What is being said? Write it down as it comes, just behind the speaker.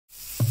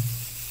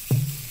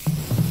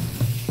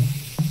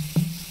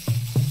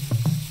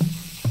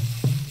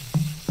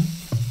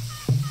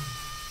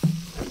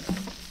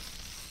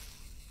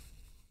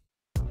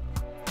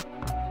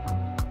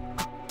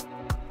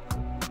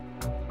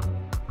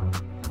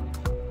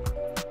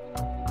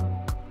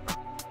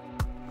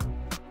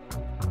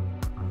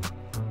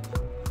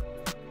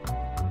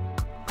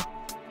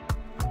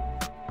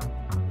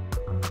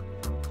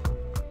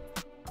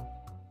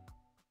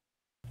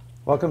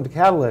Welcome to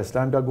Catalyst.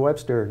 I'm Doug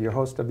Webster, your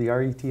host of the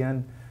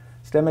RETN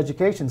STEM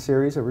Education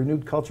Series, A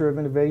Renewed Culture of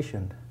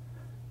Innovation.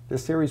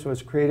 This series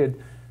was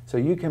created so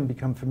you can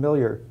become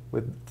familiar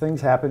with things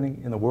happening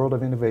in the world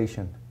of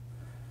innovation.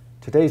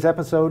 Today's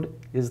episode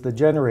is The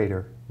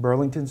Generator,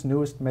 Burlington's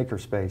newest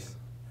makerspace.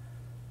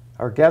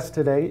 Our guest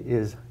today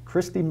is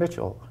Christy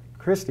Mitchell.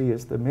 Christy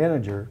is the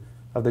manager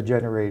of The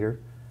Generator,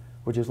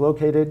 which is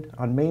located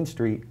on Main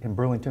Street in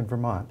Burlington,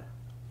 Vermont.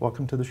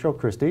 Welcome to the show,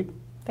 Christy.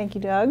 Thank you,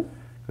 Doug.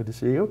 Good to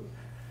see you.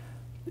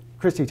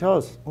 Christy, tell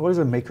us, what is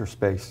a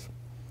makerspace?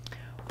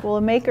 Well,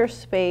 a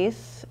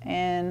makerspace,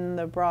 in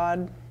the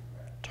broad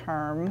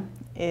term,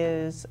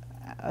 is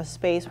a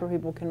space where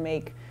people can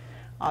make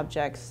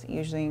objects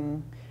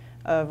using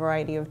a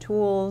variety of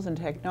tools and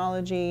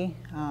technology.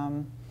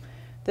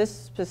 This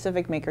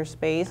specific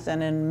makerspace,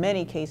 and in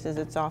many cases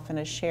it's often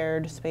a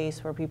shared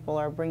space where people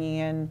are bringing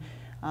in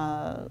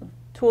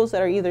tools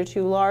that are either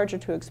too large or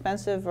too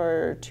expensive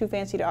or too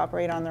fancy to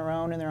operate on their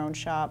own in their own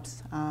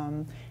shops,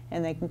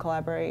 and they can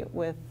collaborate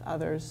with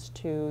others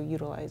to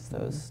utilize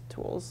those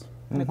tools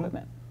and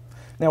equipment.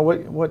 Now,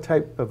 what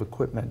type of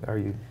equipment are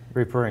you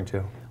referring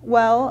to?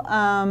 Well,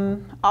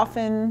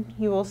 often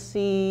you will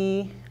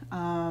see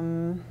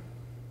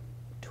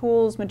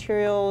tools,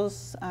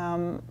 materials,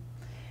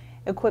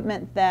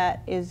 equipment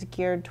that is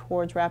geared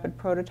towards rapid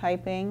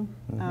prototyping,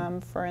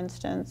 for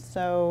instance.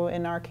 So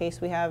in our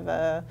case, we have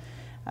a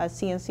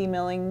CNC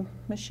milling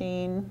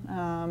machine,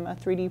 a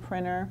 3D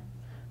printer,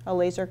 a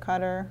laser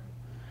cutter,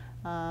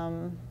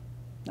 a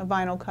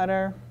vinyl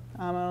cutter.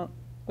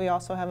 We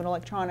also have an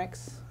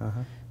electronics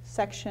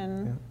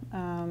section,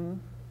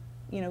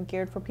 you know,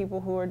 geared for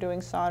people who are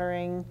doing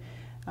soldering,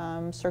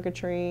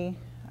 circuitry,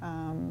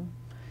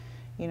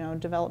 you know,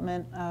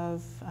 development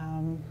of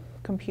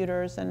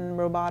computers and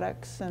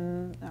robotics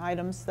and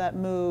items that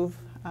move.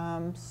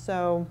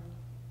 So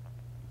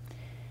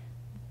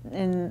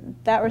in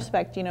that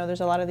respect, you know, there's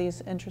a lot of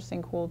these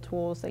interesting, cool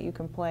tools that you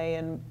can play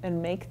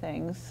and make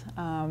things.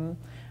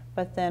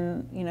 But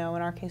then, you know,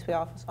 in our case, we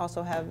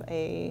also have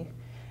a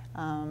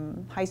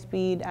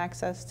high-speed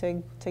access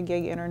to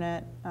gig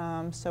internet.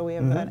 So we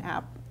have an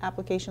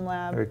application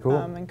lab. Very cool.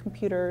 And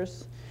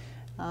computers.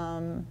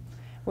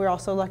 We're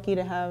also lucky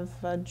to have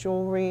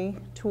jewelry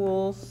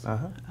tools,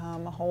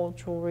 a whole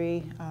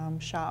jewelry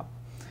shop.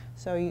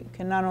 So you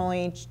can not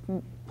only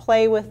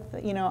play with,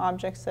 you know,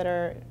 objects that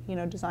are, you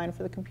know, designed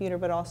for the computer,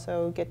 but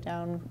also get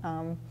down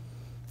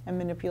and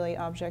manipulate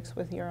objects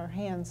with your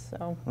hands.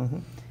 So,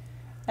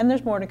 and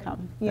there's more to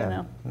come, you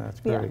know. That's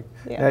great.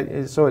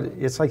 Yeah. So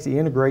it's like the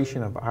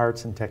integration of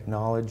arts and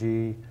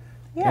technology,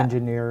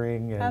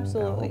 engineering, and a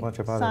whole bunch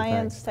of other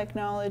science, things.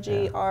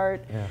 technology,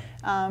 art,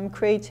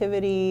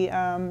 creativity,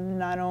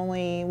 not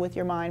only with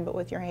your mind but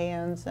with your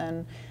hands,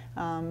 and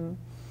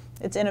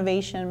it's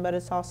innovation, but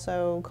it's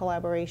also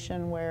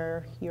collaboration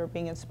where you're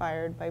being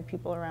inspired by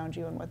people around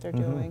you and what they're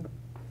doing.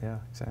 Yeah,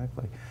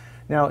 exactly.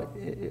 Now,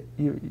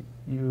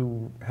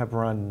 you have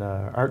run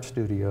art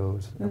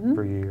studios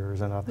for years,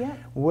 and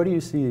what do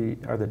you see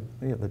are the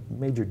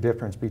major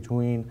difference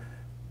between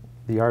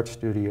the art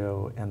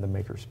studio and the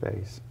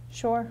makerspace?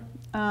 Sure.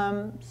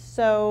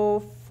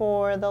 So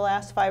for the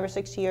last 5 or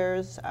 6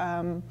 years,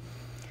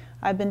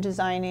 I've been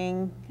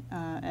designing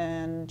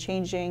and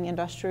changing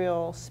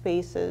industrial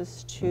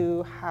spaces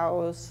to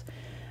house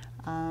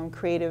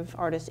creative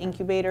artist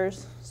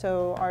incubators.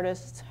 So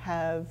artists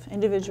have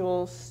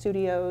individual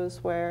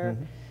studios where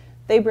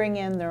they bring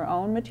in their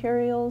own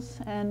materials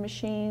and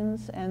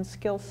machines and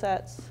skill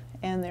sets,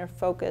 and they're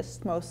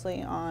focused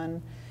mostly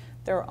on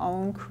their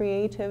own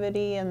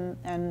creativity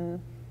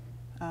and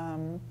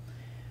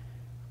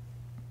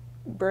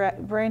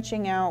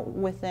branching out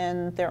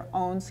within their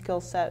own skill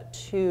set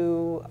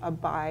to a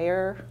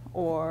buyer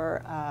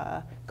or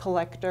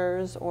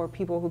collectors or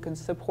people who can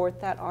support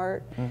that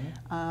art.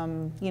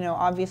 You know,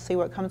 obviously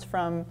what comes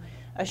from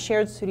a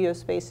shared studio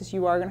space is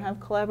you are going to have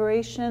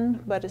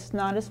collaboration, but it's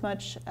not as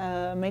much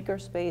a maker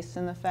space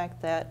in the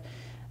fact that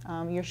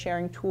you're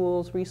sharing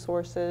tools,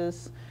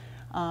 resources.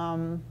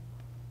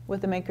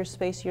 With the maker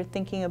space, you're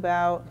thinking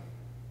about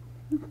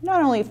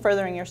not only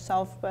furthering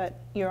yourself,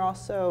 but you're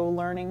also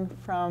learning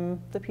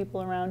from the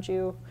people around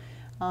you.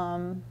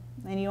 And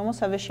you almost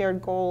have a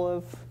shared goal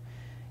of,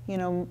 you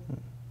know,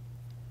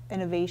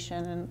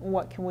 innovation and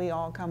what can we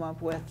all come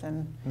up with.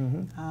 And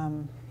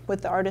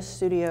with the artist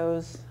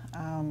studios,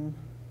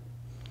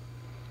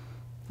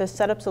 the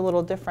setup's a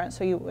little different.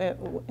 So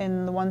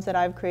in the ones that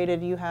I've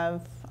created, you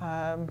have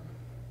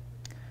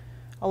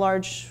a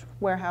large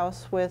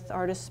warehouse with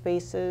artist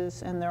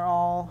spaces, and they're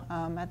all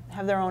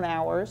have their own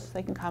hours.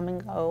 They can come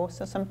and go.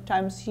 So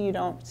sometimes you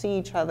don't see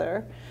each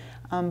other,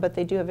 but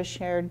they do have a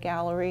shared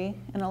gallery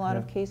in a lot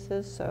of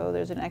cases. So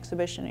there's an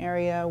exhibition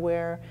area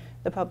where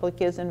the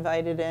public is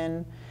invited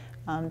in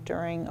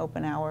during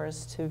open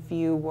hours to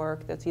view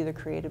work that's either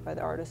created by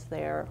the artists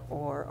there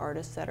or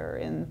artists that are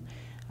in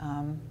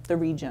the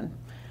region.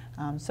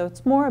 So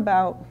it's more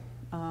about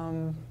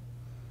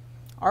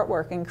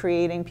artwork and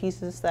creating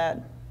pieces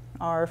that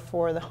are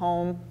for the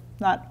home,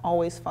 not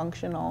always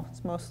functional.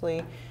 It's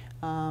mostly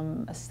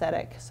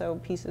aesthetic, so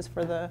pieces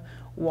for the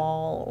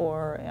wall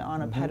or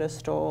on a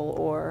pedestal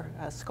or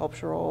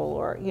sculptural,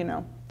 or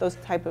those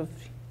type of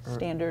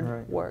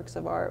standard works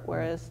of art.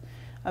 Whereas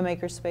a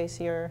makerspace,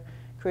 you're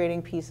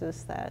creating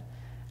pieces that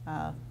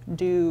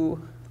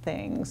do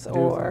things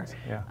or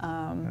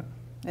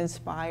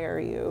inspire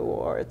you,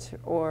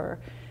 or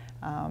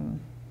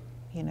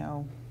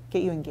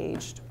get you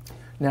engaged.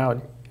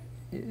 Now,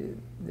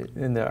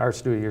 in the art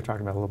studio, you're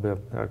talking about a little bit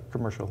of a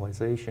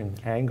commercialization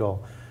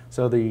angle.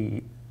 So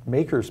the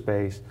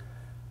makerspace,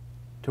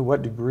 to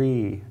what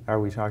degree are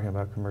we talking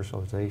about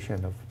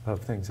commercialization of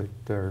things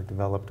that are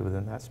developed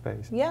within that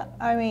space? Yeah,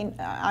 I mean,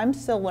 I'm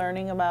still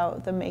learning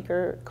about the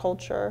maker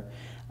culture.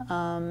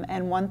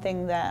 And one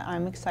thing that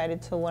I'm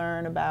excited to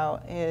learn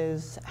about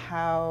is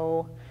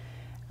how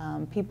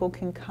people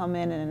can come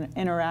in and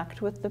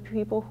interact with the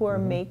people who are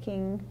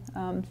making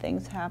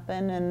things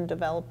happen and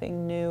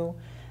developing new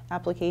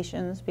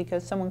applications,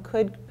 because someone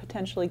could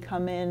potentially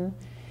come in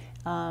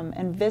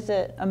and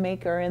visit a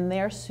maker in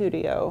their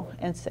studio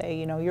and say,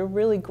 you're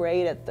really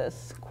great at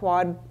this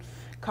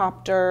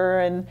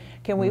quadcopter, and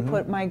can we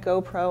put my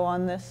GoPro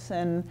on this,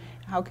 and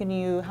how can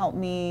you help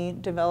me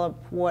develop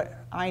what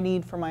I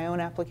need for my own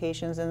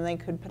applications? And they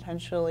could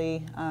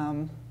potentially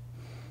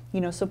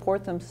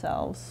support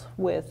themselves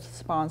with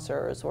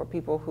sponsors or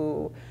people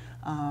who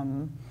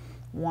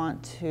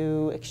want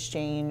to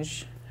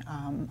exchange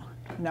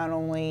not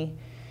only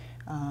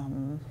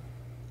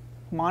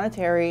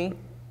monetary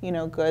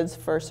goods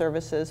for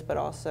services, but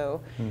also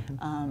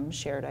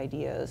shared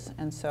ideas.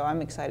 And so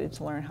I'm excited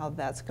to learn how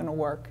that's going to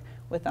work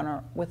within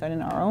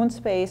our own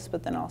space,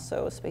 but then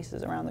also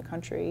spaces around the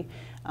country.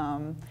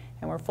 And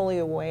we're fully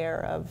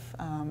aware of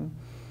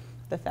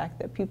the fact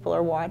that people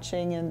are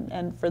watching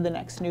and for the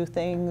next new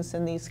things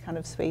in these kind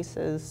of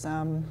spaces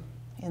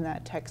in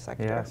that tech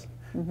sector. Yes.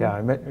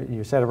 Yeah,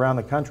 you said around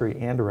the country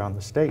and around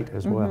the state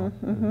as well.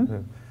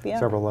 Yeah.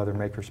 Several other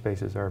maker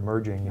spaces are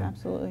emerging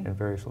in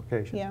various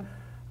locations. Yeah.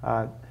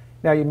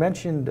 Now you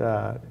mentioned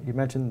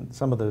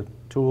some of the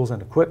tools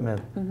and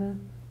equipment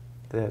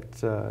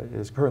that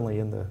is currently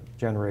in the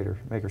generator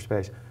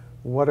makerspace.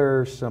 What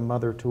are some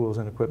other tools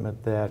and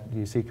equipment that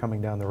you see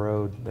coming down the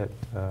road that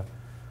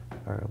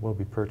will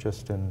be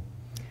purchased, and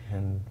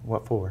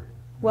what for?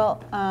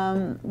 Well,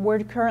 we're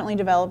currently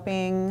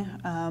developing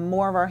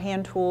more of our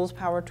hand tools,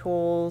 power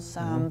tools,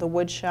 the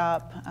wood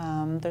shop.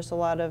 There's a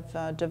lot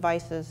of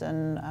devices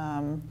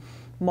and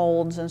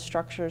molds and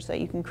structures that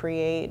you can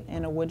create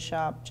in a wood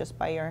shop just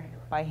by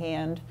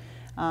hand.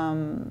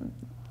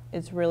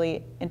 It's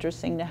really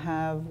interesting to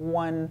have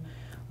one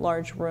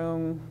large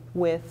room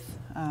with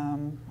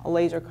a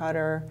laser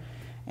cutter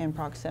in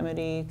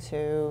proximity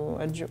to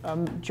a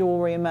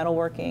jewelry and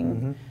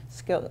metalworking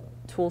skill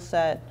tool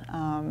set.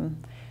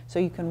 So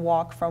you can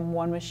walk from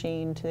one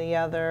machine to the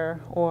other,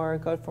 or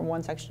go from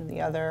one section to the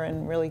other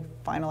and really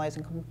finalize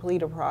and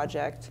complete a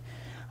project.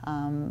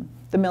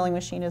 The milling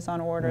machine is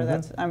on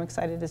order. I'm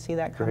excited to see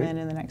that come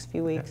in the next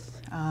few weeks.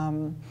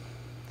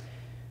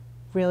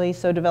 Really,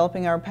 so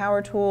developing our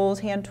power tools,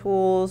 hand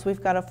tools.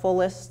 We've got a full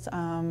list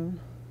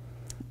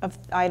of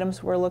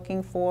items we're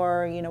looking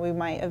for. We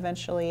might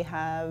eventually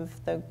have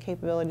the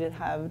capability to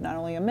have not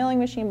only a milling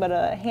machine, but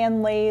a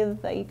hand lathe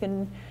that you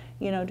can,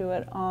 do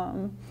it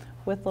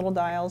with little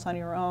dials on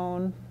your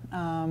own.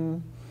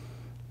 And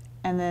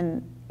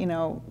then,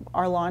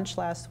 our launch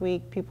last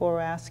week, people were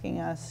asking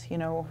us,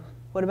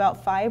 what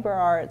about fiber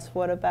arts?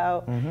 What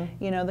about,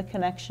 the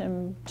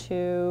connection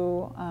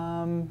to,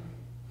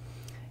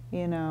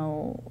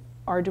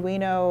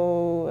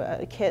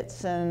 Arduino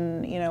kits,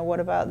 and what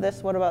about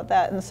this, what about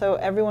that? And so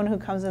everyone who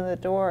comes in the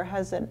door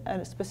has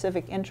a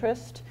specific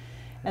interest.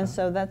 And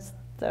so that's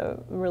the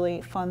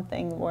really fun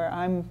thing, where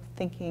I'm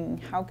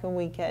thinking, how can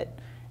we get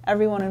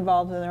everyone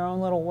involved in their own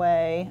little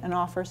way and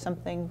offer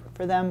something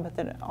for them, but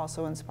that it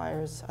also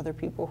inspires other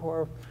people who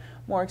are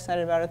more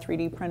excited about a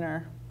 3D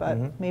printer, but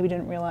maybe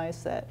didn't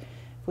realize that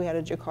if we had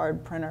a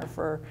Jacquard printer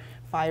for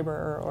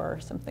fiber or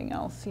something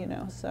else,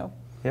 so.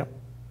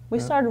 We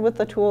started with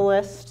the tool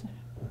list.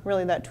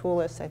 Really, that tool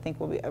list, I think,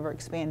 will be ever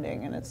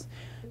expanding, and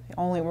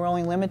we're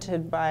only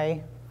limited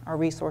by our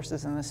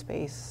resources in the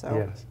space.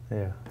 So.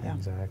 Yes,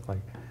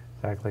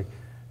 exactly.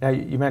 Now,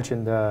 you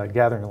mentioned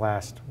gathering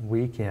last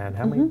weekend.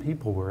 How many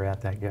people were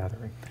at that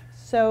gathering?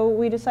 So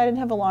we decided to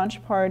have a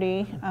launch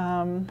party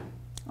on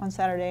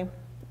Saturday,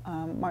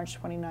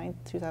 March 29th,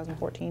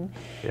 2014.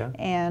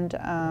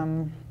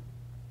 And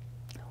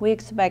we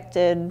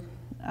expected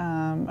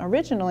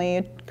originally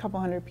a couple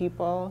hundred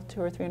people,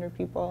 200 or 300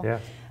 people.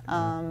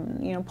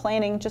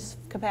 Planning just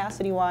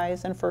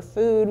capacity-wise, and for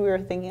food, we were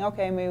thinking,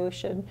 okay, maybe we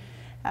should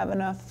have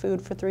enough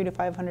food for 300 to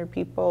 500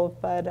 people,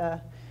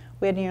 but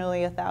we had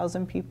nearly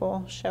 1,000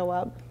 people show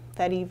up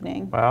that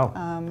evening.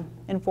 Wow.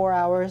 In 4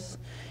 hours,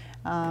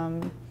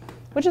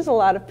 which is a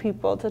lot of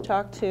people to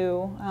talk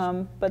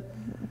to,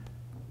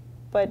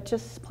 but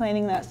just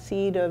planting that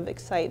seed of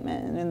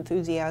excitement and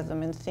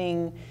enthusiasm, and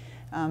seeing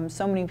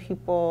so many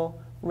people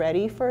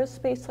ready for a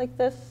space like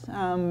this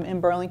in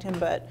Burlington,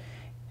 but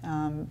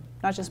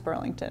not just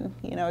Burlington.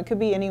 You know, it could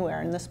be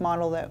anywhere. And this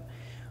model that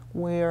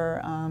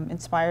we're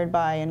inspired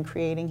by and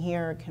creating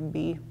here can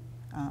be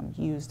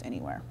used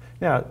anywhere.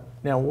 Now,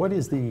 what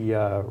is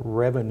the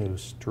revenue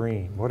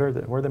stream? What are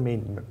the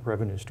main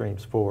revenue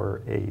streams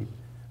for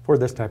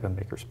this type of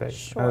makerspace?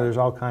 Sure. I know there's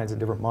all kinds of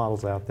different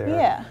models out there.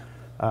 Yeah.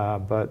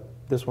 But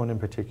this one in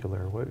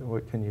particular,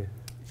 what can you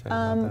say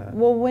about that?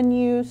 Well, when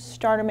you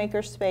start a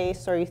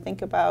makerspace or you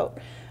think about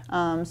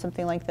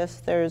something like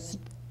this,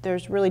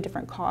 there's really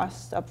different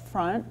costs up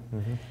front.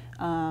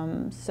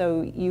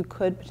 So you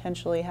could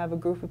potentially have a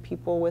group of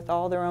people with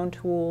all their own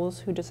tools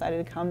who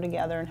decided to come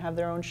together and have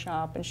their own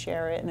shop and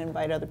share it and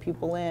invite other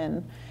people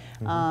in.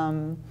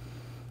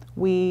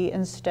 We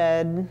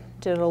instead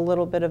did a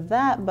little bit of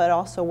that, but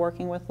also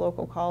working with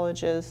local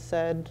colleges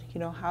said, you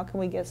know, how can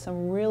we get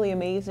some really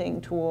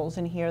amazing tools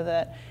in here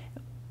that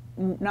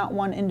not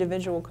one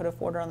individual could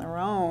afford on their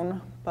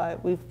own,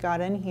 but we've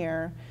got in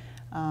here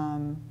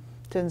to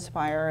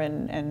inspire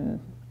and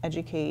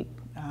educate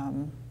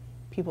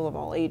people of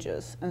all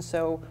ages. And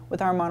so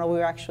with our model, we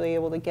were actually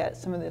able to get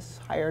some of this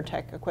higher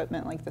tech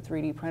equipment like the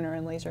 3D printer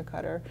and laser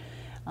cutter.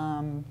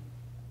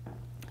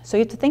 So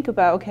you have to think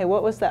about, okay,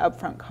 what was the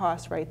upfront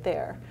cost right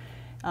there?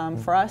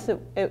 For us,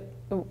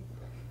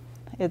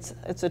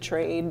 it's a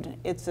trade.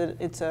 It's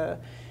a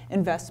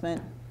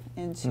investment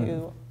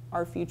into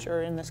our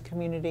future in this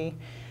community.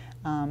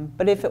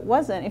 But if it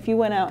wasn't, if you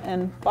went out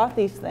and bought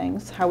these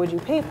things, how would you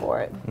pay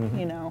for it?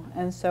 You know,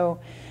 and so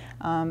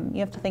you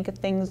have to think of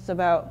things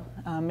about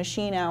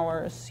machine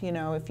hours. You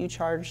know, if you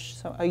charge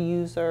a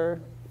user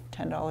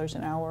 $10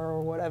 an hour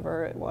or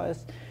whatever it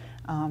was,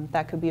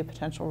 that could be a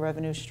potential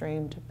revenue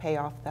stream to pay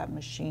off that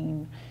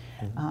machine.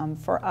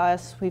 For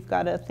us, we've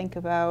got to think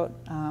about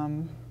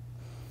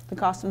the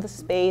cost of the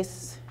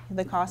space,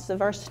 the cost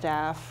of our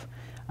staff,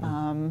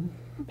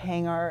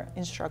 paying our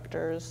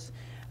instructors,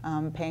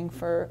 paying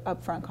for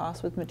upfront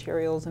costs with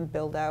materials and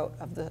build out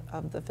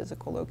of the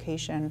physical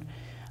location.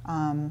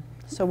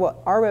 So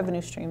what our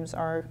revenue streams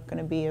are going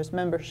to be is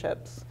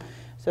memberships.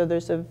 So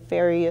there's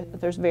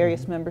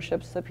various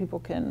memberships that people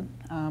can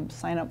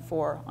sign up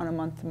for on a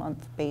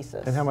month-to-month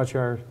basis. And how much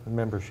are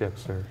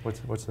memberships, or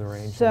what's the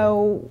range?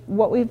 So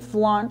what we've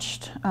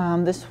launched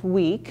this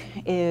week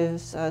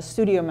is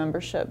studio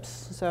memberships.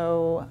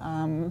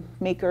 So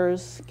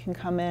makers can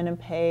come in and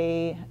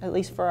pay, at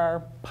least for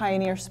our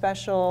Pioneer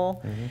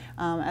Special,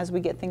 as we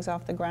get things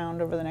off the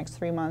ground over the next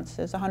 3 months,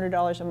 is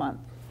 $100 a month.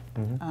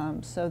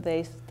 So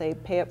they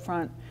pay up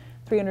front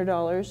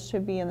 $300 to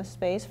be in the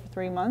space for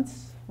 3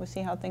 months. We'll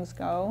see how things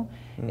go.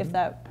 If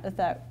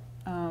that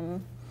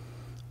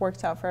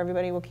works out for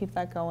everybody, we'll keep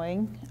that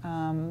going.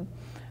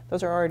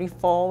 Those are already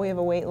full. We have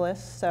a wait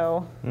list,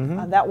 so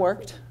that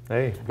worked.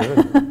 Hey,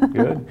 good,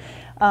 good.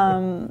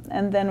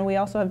 And then we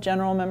also have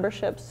general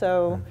memberships.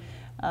 So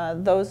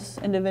those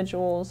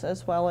individuals,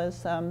 as well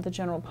as the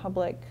general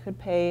public, could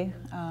pay.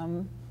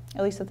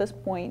 At least at this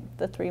point,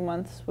 the 3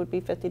 months would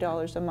be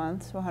 $50 a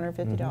month, so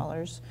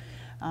 $150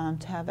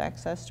 to have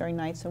access during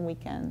nights and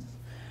weekends.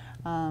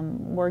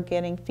 We're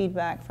getting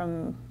feedback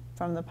from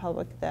the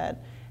public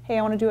that, hey,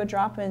 I want to do a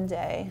drop-in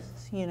day,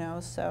 you know,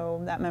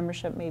 so that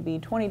membership may be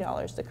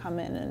 $20 to come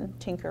in and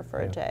tinker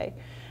for a day.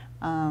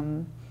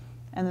 And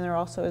then there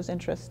also is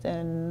interest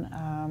in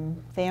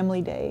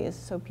family days,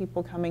 so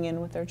people coming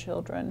in with their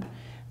children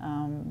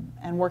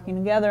and working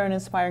together and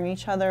inspiring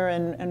each other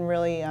and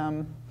really,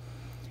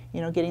 you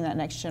know, getting that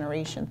next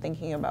generation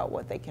thinking about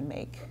what they can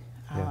make.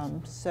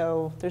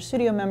 So there's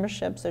studio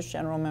memberships, there's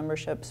general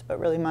memberships, but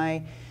really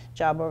my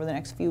job over the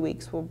next few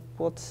weeks will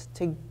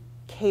to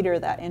cater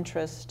that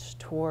interest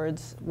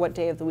towards what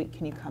day of the week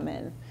can you come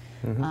in.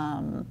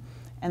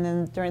 And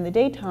then during the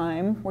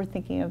daytime, we're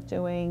thinking of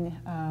doing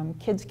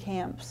kids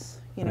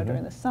camps, you know,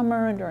 during the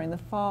summer and during the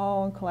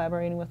fall, and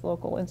collaborating with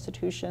local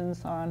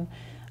institutions on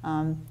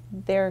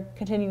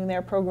continuing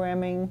their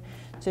programming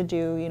to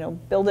do, you know,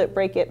 build it,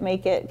 break it,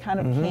 make it kind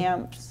of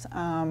camps.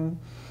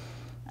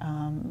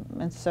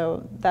 And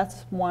so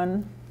that's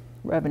one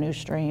revenue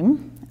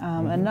stream.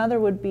 Another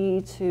would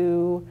be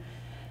to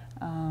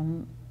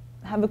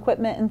have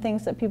equipment and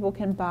things that people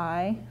can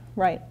buy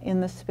right in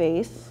the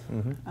space,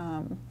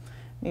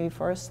 maybe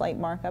for a slight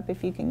markup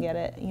if you can get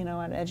it, you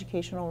know, at an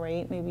educational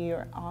rate. Maybe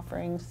you're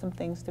offering some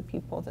things to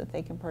people that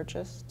they can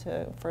purchase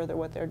to further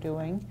what they're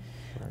doing.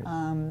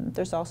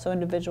 There's also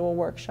individual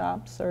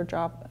workshops or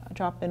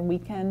drop-in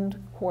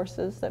weekend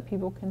courses that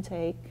people can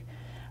take.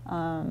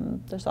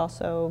 There's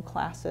also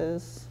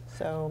classes.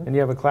 So and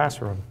you have a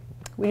classroom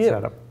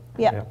set up.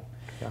 Yeah.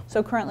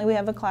 So currently we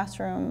have a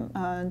classroom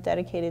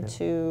dedicated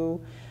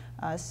to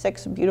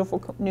 6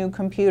 beautiful new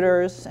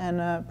computers and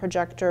a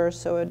projector,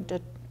 so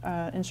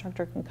an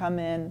instructor can come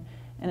in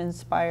and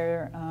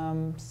inspire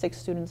 6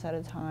 students at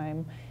a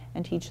time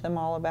and teach them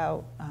all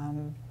about,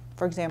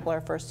 for example,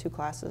 our first 2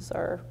 classes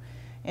are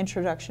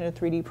Introduction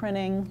to 3D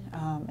Printing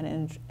and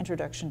an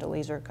Introduction to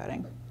Laser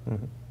Cutting.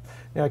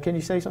 Now, can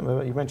you say something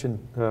about, you mentioned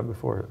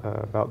before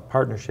about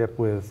partnership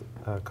with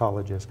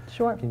colleges.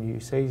 Sure. Can you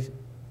say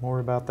more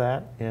about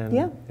that?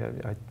 And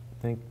I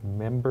think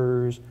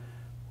members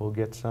will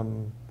get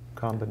some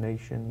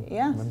combination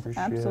Yes, membership?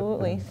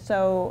 absolutely.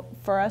 So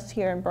for us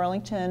here in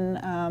Burlington,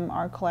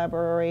 our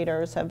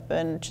collaborators have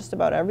been just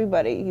about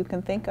everybody you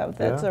can think of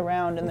that's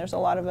around, and there's a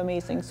lot of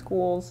amazing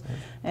schools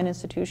and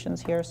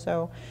institutions here.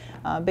 So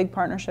big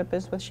partnership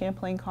is with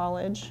Champlain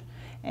College,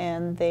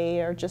 and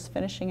they are just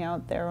finishing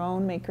out their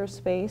own maker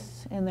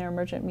space in their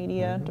emergent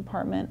media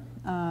department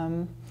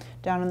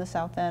down in the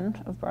south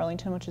end of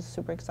Burlington, which is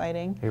super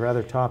exciting. A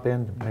rather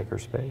top-end maker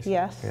space.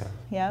 Yes,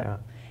 Yeah.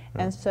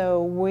 And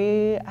so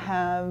we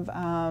have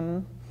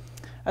a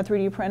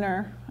 3D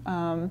printer,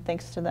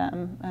 thanks to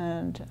them.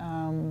 And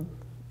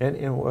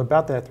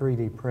about that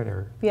 3D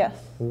printer, yes.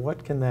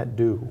 what can that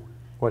do?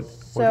 What are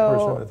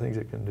some of the things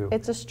it can do?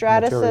 It's a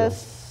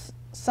Stratasys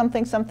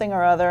something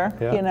or other.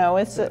 Yeah. You know,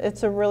 it's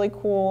a really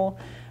cool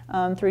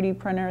 3D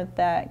printer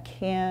that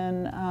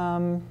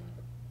can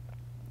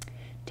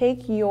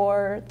take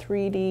your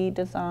 3D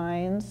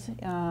designs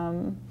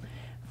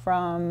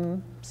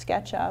from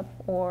SketchUp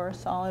or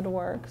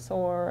SolidWorks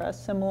or a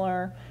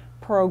similar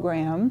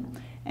program,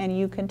 and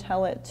you can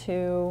tell it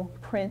to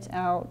print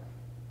out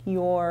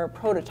your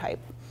prototype.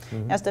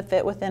 It has to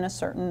fit within a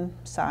certain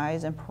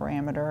size and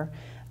parameter.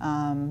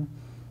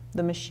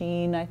 The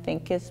machine, I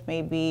think, is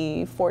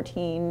maybe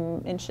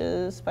 14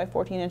 inches by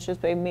 14 inches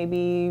by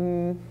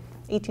maybe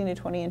 18 to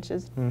 20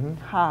 inches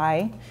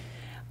high.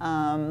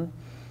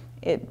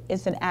 It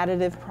is an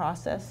additive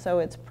process, so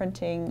it's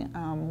printing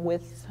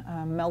with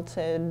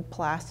melted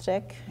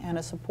plastic and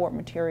a support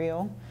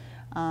material.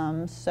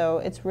 So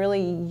it's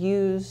really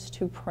used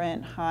to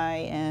print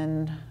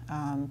high-end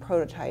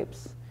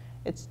prototypes.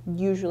 It's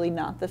usually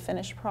not the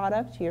finished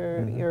product.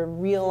 You're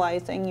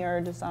realizing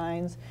your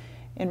designs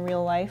in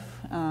real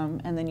life,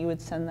 and then you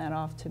would send that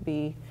off to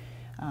be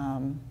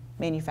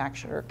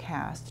manufactured or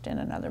cast in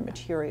another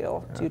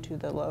material due to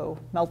the low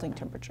melting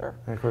temperature.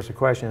 And of course, the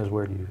question is,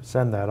 where do you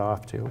send that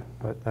off to?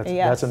 But that's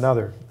Yes.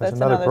 another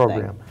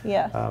program. Thing.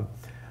 Yes.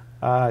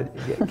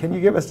 Can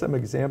you give us some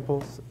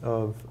examples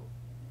of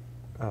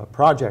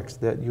projects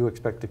that you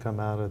expect to come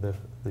out of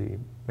the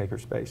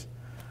makerspace?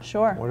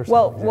 Sure. What are some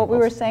Well, examples? what we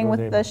were saying Go with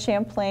name the them.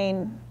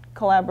 Champlain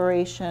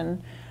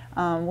collaboration,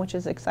 which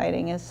is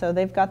exciting, is so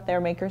they've got their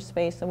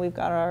makerspace and we've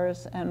got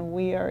ours, and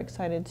we are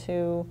excited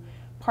to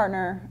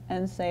partner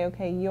and say,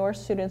 okay, your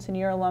students and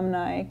your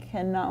alumni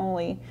can not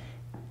only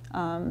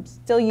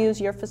still use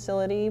your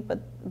facility,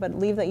 but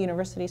leave that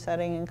university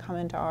setting and come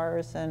into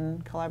ours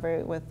and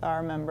collaborate with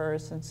our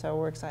members. And so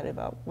we're excited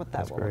about what that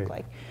That's will great. look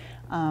like.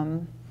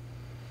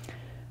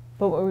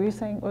 But what were you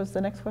saying? What was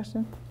the next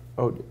question?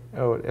 Oh,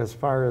 as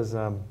far as,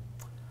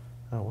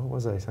 what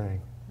was I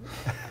saying?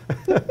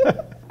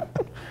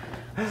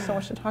 So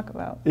much to talk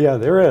about. Yeah,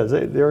 there is.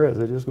 It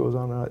just goes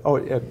on. And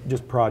on.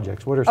 Just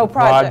projects. What are some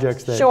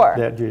projects that, sure.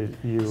 that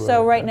you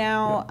So right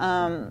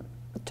now,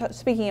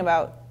 speaking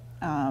about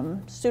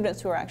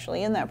students who are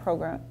actually in that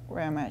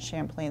program at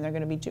Champlain, they're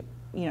going to be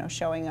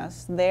showing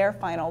us their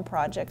final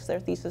projects, their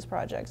thesis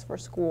projects for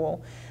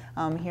school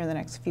here in the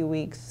next few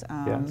weeks.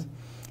 Yes.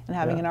 And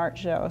having an art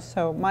show.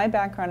 So my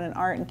background in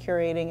art and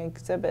curating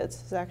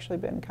exhibits has actually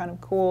been kind of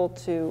cool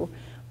to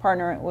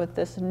partner with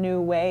this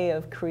new way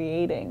of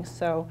creating.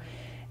 So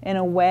in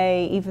a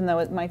way, even though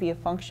it might be a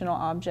functional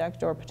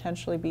object or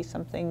potentially be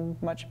something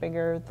much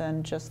bigger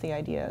than just the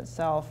idea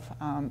itself,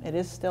 it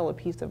is still a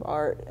piece of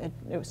art.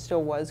 It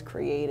still was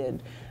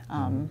created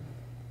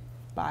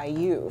by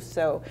you.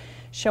 So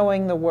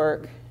showing the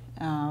work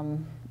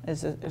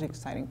is an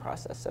exciting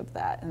process of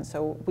that. And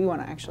so we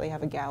want to actually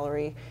have a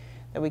gallery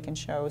that we can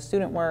show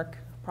student work,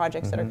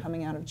 projects that are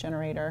coming out of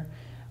Generator.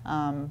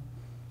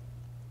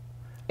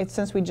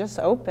 Since we just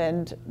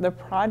opened, the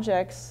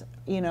projects,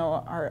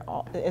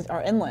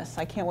 are endless.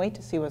 I can't wait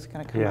to see what's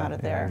going to come out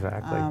of there.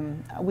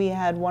 Exactly. We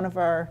had one of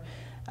our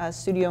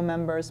studio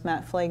members,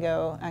 Matt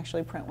Flago,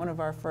 actually print one of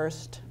our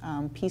first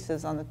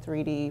pieces on the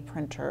 3D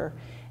printer,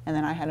 and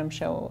then I had him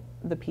show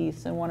the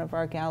piece in one of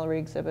our gallery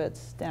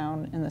exhibits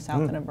down in the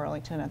south end of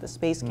Burlington at the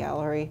Space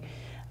Gallery.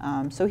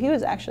 So he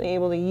was actually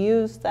able to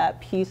use that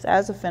piece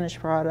as a finished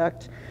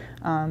product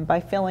by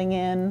filling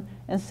in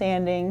and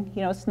sanding.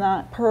 It's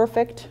not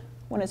perfect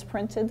when it's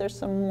printed. There's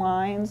some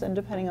lines, and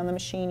depending on the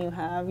machine you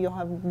have, you'll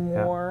have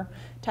more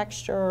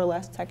texture or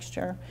less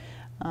texture.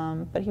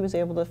 But he was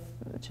able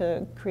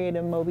to create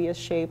a Mobius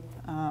shape,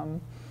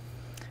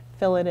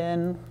 fill it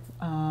in,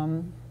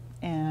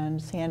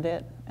 and sand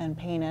it and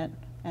paint it,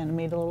 and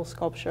made a little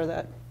sculpture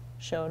that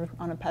showed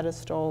on a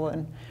pedestal,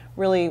 and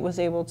really was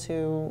able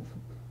to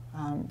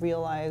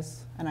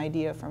realize an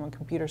idea from a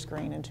computer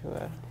screen into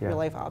a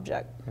real-life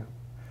object.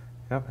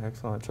 Yep,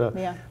 excellent. So,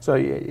 Yeah. so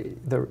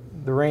the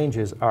range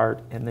is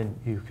art, and then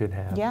you could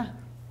have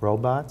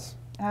robots.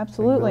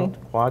 Absolutely.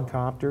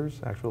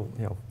 Quadcopters, actual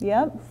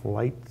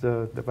flight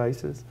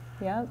devices.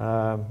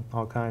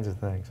 All kinds of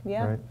things.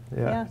 Right?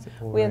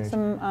 We had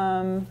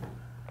some.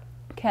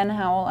 Ken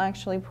Howell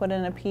actually put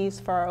in a piece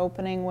for our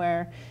opening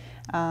where.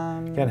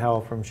 Ken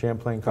Howell from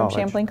Champlain College.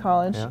 From Champlain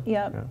College.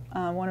 Yeah.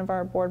 One of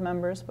our board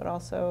members, but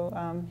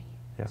also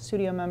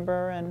studio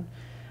member, and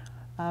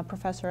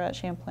professor at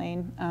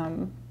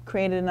Champlain,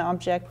 created an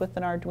object with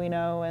an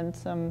Arduino and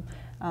some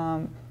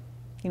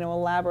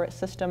elaborate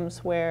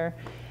systems where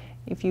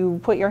if you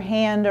put your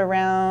hand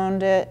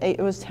around it, it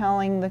was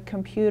telling the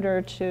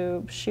computer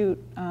to shoot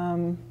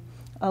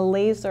a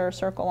laser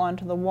circle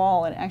onto the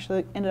wall, and it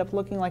actually ended up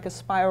looking like a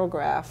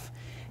spirograph.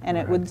 And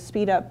it would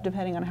speed up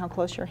depending on how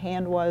close your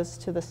hand was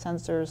to the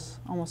sensors,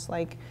 almost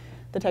like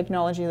the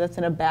technology that's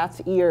in a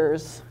bat's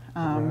ears.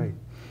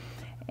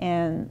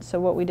 And so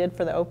what we did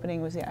for the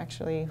opening was we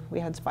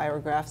had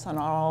spirographs on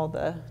all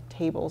the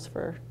tables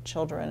for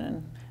children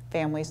and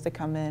families to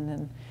come in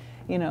and,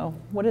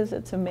 what is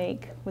it to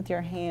make with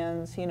your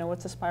hands?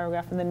 What's a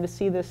spirograph? And then to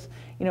see this,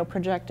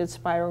 projected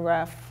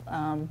spirograph,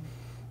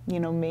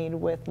 made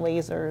with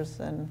lasers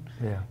and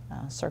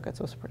circuits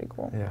was pretty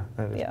cool. Yeah,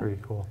 that is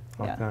pretty cool.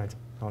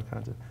 All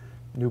kinds of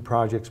new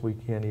projects we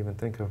can't even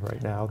think of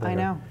right now that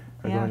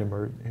are going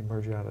to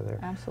emerge out of there.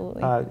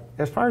 Absolutely.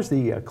 As far as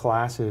the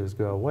classes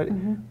go, what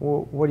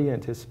do you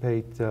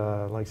anticipate,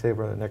 like say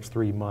over the next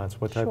 3 months,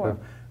 what type of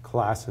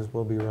classes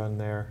will be run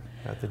there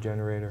at the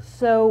Generator?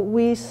 So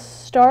we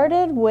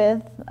started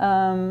with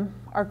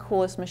our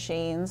coolest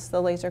machines, the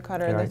laser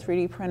cutter and the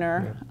 3D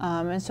printer.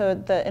 And so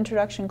the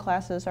introduction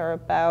classes are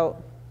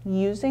about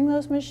using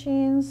those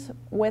machines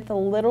with a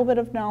little bit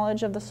of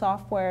knowledge of the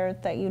software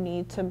that you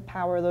need to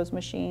power those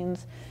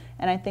machines.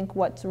 And I think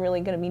what's really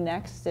going to be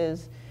next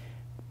is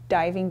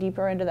diving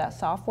deeper into that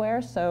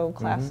software. So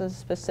classes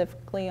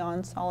specifically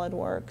on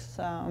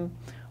SolidWorks,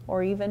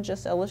 or even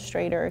just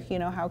Illustrator,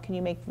 how can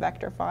you make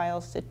vector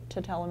files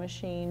to tell a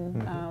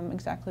machine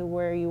exactly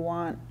where you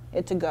want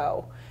it to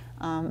go.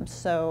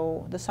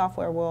 So the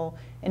software will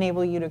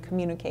enable you to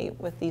communicate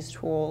with these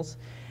tools.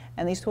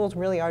 And these tools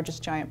really are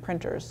just giant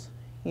printers.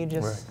 You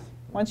just,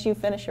 once you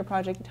finish your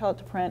project, you tell it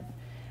to print.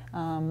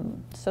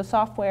 So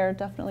software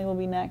definitely will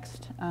be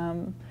next.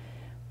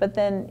 But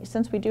then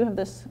since we do have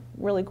this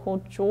really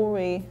cool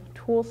jewelry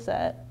tool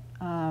set,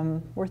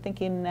 we're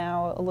thinking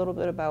now a little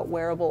bit about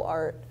wearable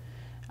art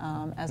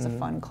as a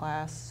fun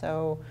class.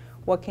 So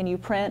what can you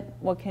print?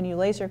 What can you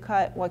laser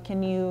cut? What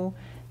can you,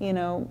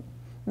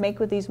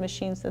 make with these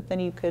machines that then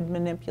you could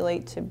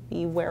manipulate to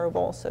be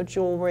wearable? So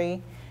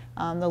jewelry,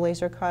 the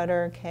laser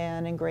cutter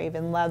can engrave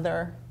in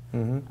leather.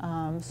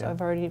 So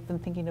I've already been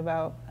thinking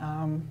about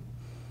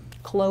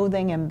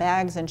clothing and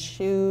bags and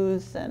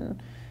shoes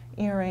and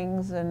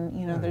earrings, and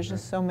there's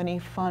just so many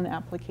fun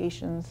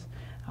applications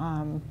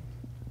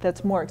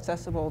that's more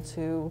accessible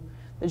to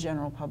the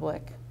general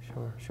public.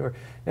 Sure.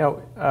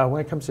 Now,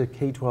 when it comes to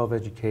K-12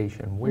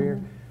 education,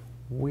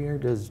 where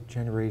does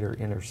Generator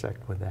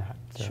intersect with that?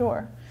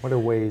 Sure. What are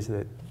ways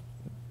that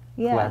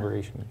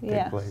collaboration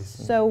take place?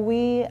 So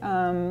we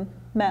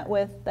met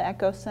with the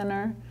Echo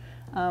Center,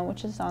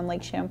 which is on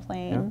Lake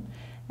Champlain,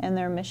 and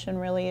their mission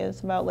really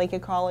is about lake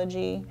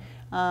ecology.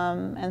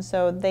 And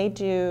so they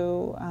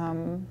do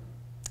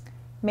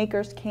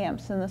makers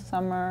camps in the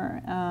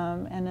summer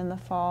and in the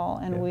fall,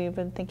 and we've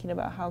been thinking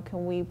about how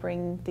can we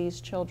bring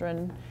these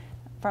children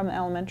from the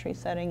elementary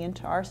setting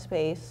into our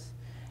space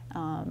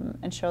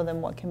and show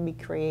them what can be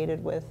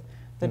created with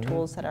the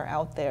tools that are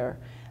out there.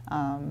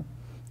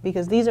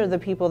 Because these are the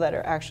people that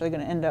are actually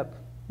going to end up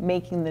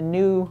making the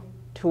new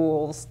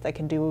tools that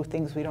can do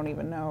things we don't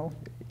even know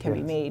can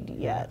be made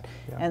yet.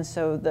 And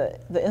so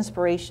the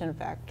inspiration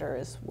factor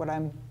is what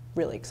I'm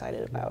really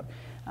excited about.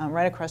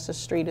 Right across the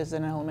street is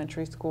an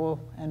elementary school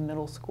and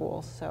middle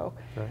school, so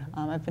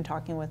I've been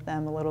talking with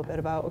them a little bit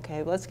about,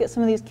 okay, let's get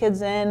some of these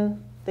kids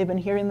in. They've been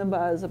hearing the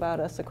buzz about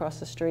us across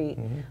the street.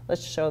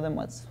 Let's show them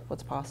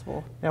what's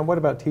possible. Now, what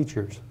about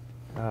teachers?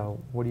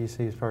 What do you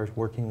see as far as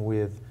working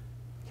with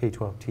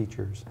K-12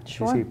 teachers?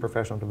 Do you see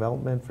professional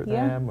development for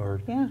them,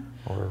 or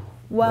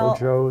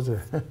roadshows?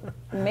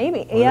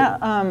 Maybe,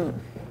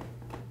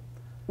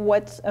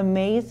 What's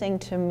amazing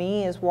to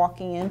me is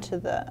walking into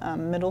the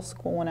middle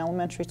school and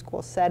elementary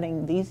school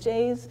setting these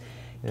days.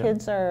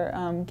 Kids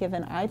are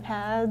given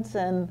iPads,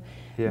 and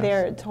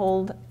they're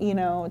told,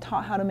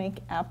 taught how to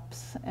make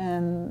apps,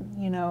 and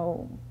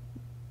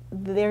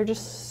they're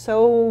just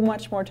so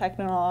much more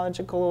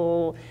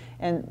technological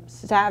and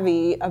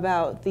savvy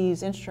about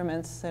these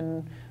instruments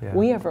than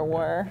we ever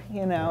were.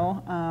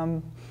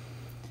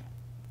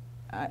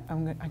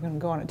 I'm going to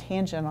go on a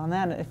tangent on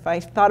that if I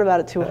thought about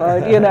it too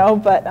hard,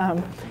 but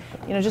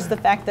just the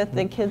fact that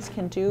the kids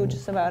can do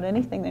just about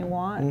anything they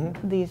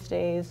want these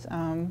days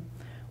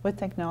with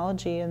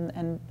technology,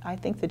 and I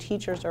think the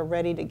teachers are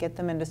ready to get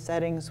them into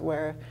settings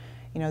where,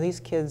 these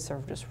kids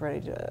are just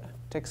ready to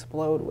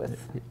explode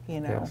with,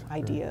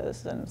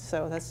 ideas, and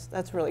so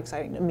that's really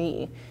exciting to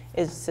me,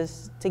 is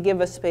just to give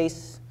a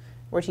space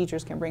where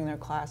teachers can bring their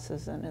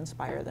classes and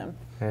inspire them.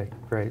 Okay,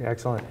 great,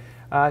 excellent.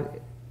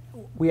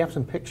 We have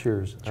some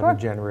pictures of the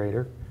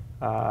Generator.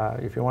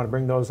 If you want to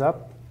bring those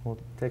up, we'll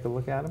take a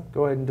look at them.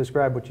 Go ahead and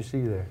describe what you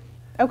see there.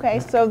 Okay,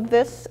 so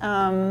this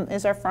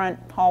is our front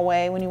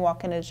hallway when you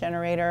walk into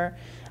Generator.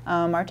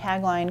 Our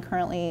tagline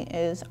currently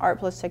is Art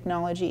plus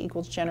Technology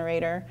equals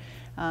Generator.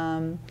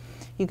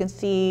 You can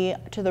see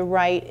to the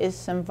right is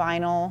some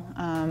vinyl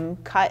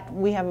cut.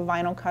 We have a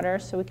vinyl cutter,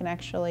 so we can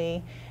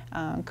actually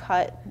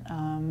cut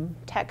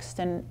text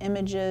and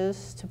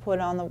images to put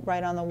on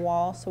right on the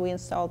wall. So we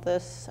installed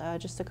this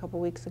just a couple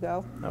weeks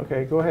ago.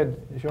 Okay, go ahead.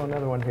 Show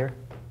another one here.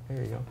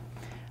 Here you go.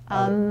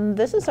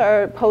 This is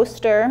our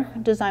poster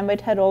designed by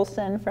Ted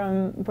Olson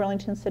from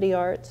Burlington City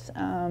Arts.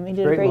 He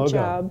did a great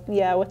job,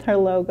 yeah, with our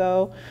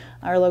logo.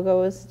 Our logo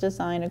was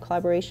designed in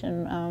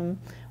collaboration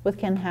with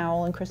Ken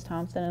Howell and Chris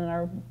Thompson, and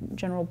our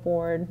general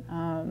board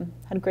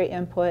had great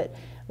input.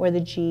 Where the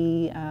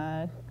G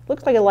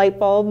looks like a light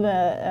bulb,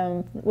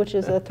 which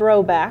is a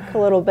throwback a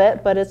little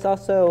bit, but it's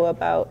also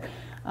about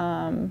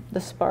the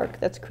spark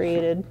that's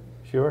created.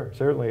 Sure,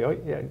 certainly. Oh,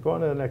 yeah, go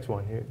on to the next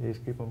one. Here,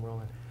 just keep them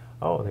rolling.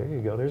 Oh, there you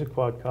go. There's a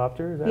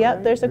quadcopter. Is that Yep,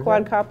 right? there's a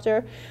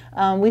quadcopter.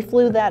 We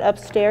flew that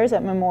upstairs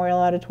at Memorial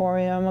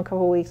Auditorium a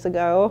couple weeks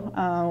ago,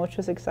 which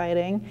was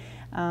exciting.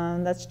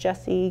 That's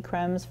Jesse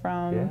Krems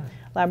from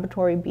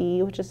Laboratory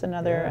B, which is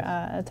another,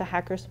 it's a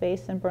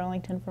hackerspace in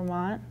Burlington,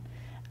 Vermont.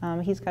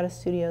 He's got a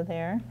studio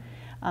there.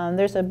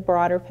 There's a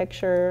broader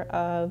picture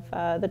of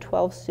the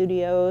 12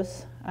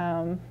 studios.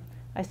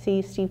 I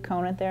see Steve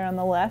Conant there on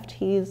the left.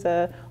 He's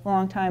a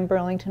longtime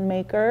Burlington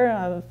maker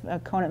of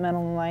Conant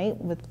Metal and Light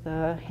with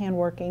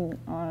handworking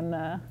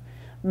on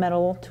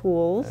metal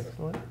tools.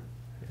 Excellent.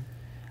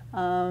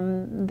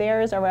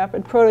 There is our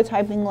rapid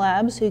prototyping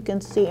lab, so you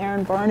can see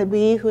Erin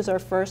Barnaby, who's our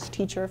first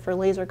teacher for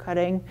laser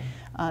cutting,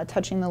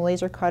 touching the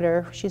laser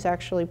cutter. She's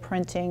actually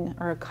printing,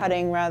 or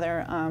cutting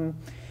rather,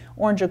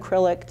 orange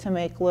acrylic to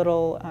make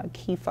little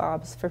key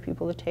fobs for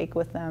people to take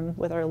with them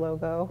with our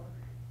logo.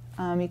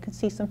 You can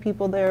see some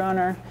people there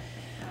on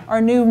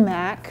our new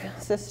Mac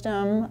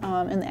system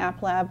in the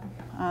app lab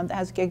that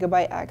has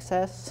gigabyte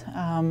access.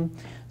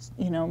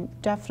 You know,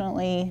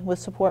 definitely with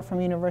support from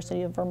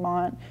University of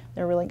Vermont.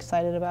 They're really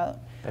excited about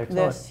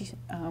this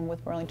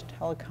with Burlington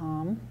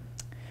Telecom.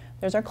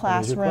 There's our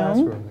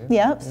classroom.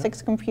 Yep,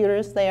 6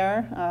 computers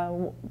there.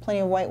 Plenty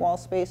of white wall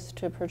space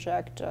to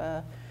project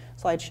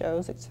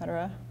slideshows,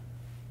 etc.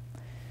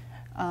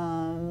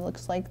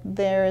 Looks like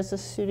there is a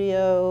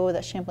studio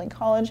that Champlain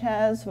College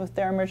has with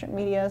their Emergent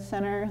Media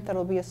Center.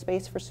 That'll be a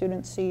space for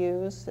students to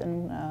use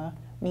and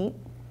meet.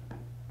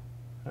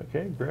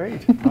 Okay,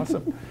 great,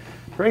 awesome.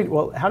 Great,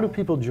 well, how do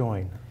people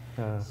join?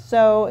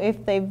 So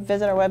if they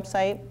visit our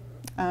website,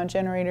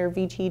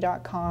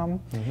 generatorvt.com,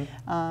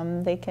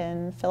 they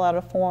can fill out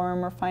a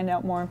form or find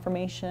out more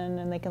information,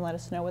 and they can let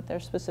us know what their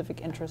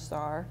specific interests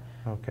are.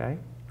 Okay,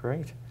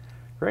 great.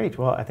 Great.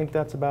 Well, I think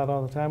that's about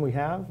all the time we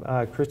have.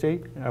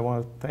 Christy, I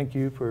want to thank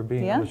you for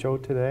being on the show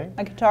today.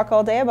 I could talk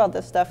all day about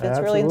this stuff. It's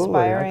really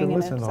inspiring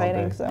and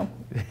exciting. So.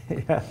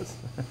 Yes.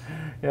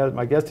 Yeah,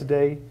 my guest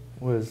today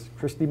was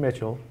Christy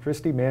Mitchell.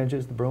 Christy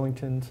manages the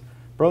Burlington's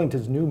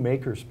new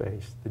maker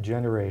space, the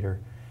Generator,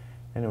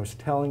 and it was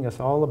telling us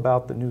all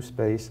about the new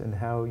space and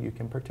how you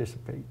can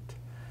participate.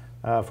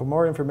 For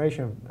more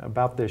information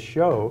about this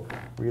show,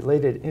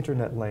 related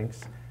internet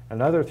links,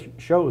 and other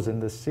shows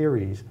in this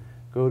series,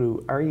 go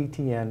to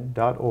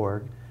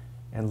retn.org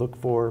and look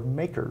for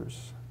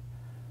Makers.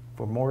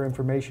 For more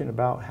information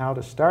about how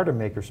to start a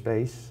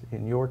makerspace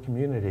in your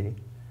community,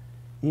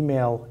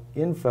 email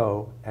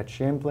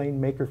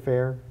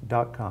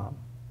info@champlainmakerfaire.com.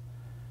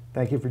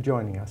 Thank you for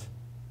joining us.